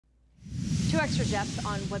Two extra depth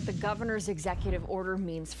on what the governor's executive order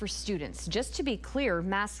means for students. Just to be clear,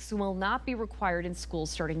 masks will not be required in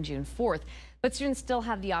schools starting June 4th, but students still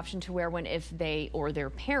have the option to wear one if they or their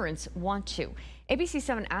parents want to.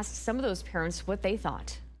 ABC7 asked some of those parents what they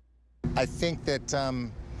thought. I think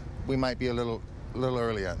that we might be a little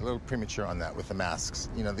earlier, a little premature on that with the masks.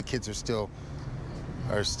 You know, the kids are still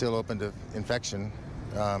open to infection,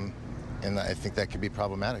 and I think that could be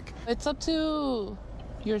problematic. It's up to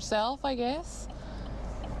yourself, I guess,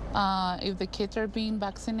 if the kids are being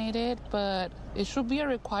vaccinated, but it should be a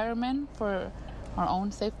requirement for our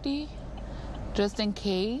own safety, just in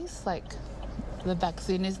case, like, the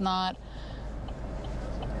vaccine is not,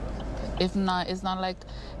 it's not like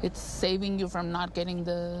it's saving you from not getting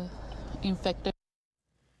the infected.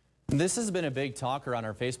 This has been a big talker on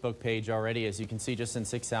our Facebook page already. As you can see, just in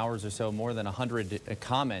 6 hours or so, more than 100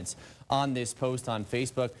 comments on this post on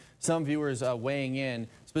Facebook. Some viewers weighing in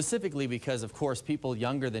specifically because, of course, people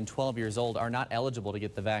younger than 12 years old are not eligible to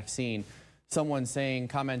get the vaccine. Someone saying,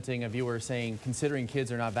 commenting, a viewer saying, considering kids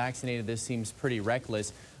are not vaccinated, this seems pretty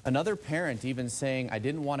reckless. Another parent even saying, I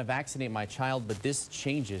didn't want to vaccinate my child, but this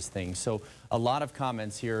changes things. So a lot of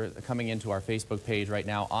comments here coming into our Facebook page right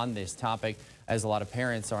now on this topic, as a lot of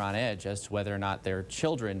parents are on edge as to whether or not their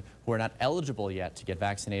children who are not eligible yet to get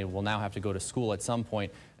vaccinated will now have to go to school at some point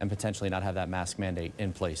and potentially not have that mask mandate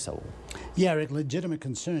in place. So, yeah, Eric, legitimate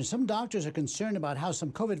concerns. Some doctors are concerned about how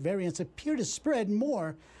some COVID variants appear to spread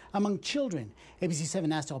more among children.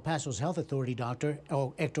 ABC7 asked El Paso's Health Authority Dr.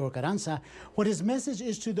 Hector Carranza what his message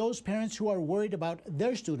is to those parents who are worried about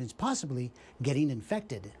their students possibly getting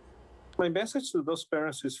infected. My message to those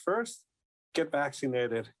parents is, first, get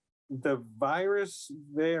vaccinated. The virus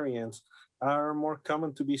variants are more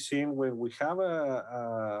common to be seen when we have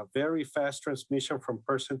a very fast transmission from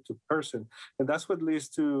person to person. And that's what leads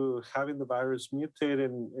to having the virus mutate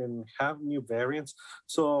and have new variants.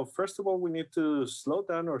 So first of all, we need to slow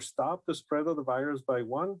down or stop the spread of the virus by,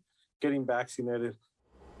 one, getting vaccinated.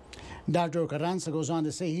 Dr. Carranza goes on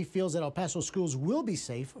to say he feels that El Paso schools will be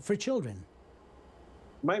safe for children.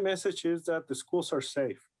 My message is that the schools are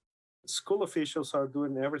safe. School officials are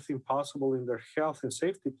doing everything possible in their health and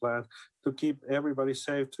safety plan to keep everybody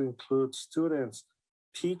safe, to include students,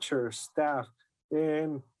 teachers, staff.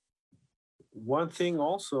 And one thing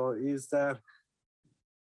also is that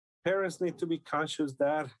parents need to be conscious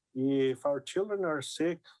that if our children are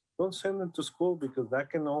sick, don't send them to school, because that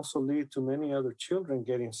can also lead to many other children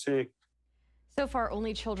getting sick. So far,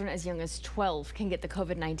 only children as young as 12 can get the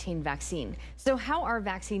COVID-19 vaccine. So how are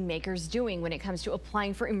vaccine makers doing when it comes to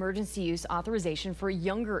applying for emergency use authorization for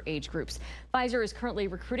younger age groups? Pfizer is currently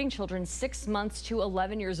recruiting children 6 months to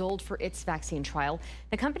 11 years old for its vaccine trial.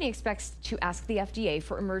 The company expects to ask the FDA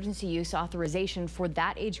for emergency use authorization for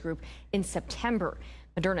that age group in September.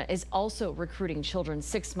 Moderna is also recruiting children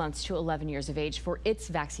 6 months to 11 years of age for its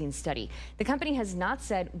vaccine study. The company has not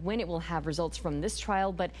said when it will have results from this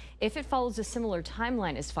trial, but if it follows a similar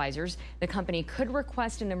timeline as Pfizer's, the company could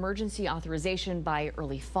request an emergency authorization by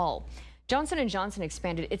early fall. Johnson & Johnson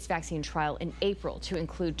expanded its vaccine trial in April to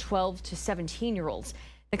include 12 to 17-year-olds.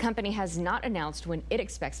 The company has not announced when it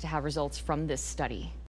expects to have results from this study.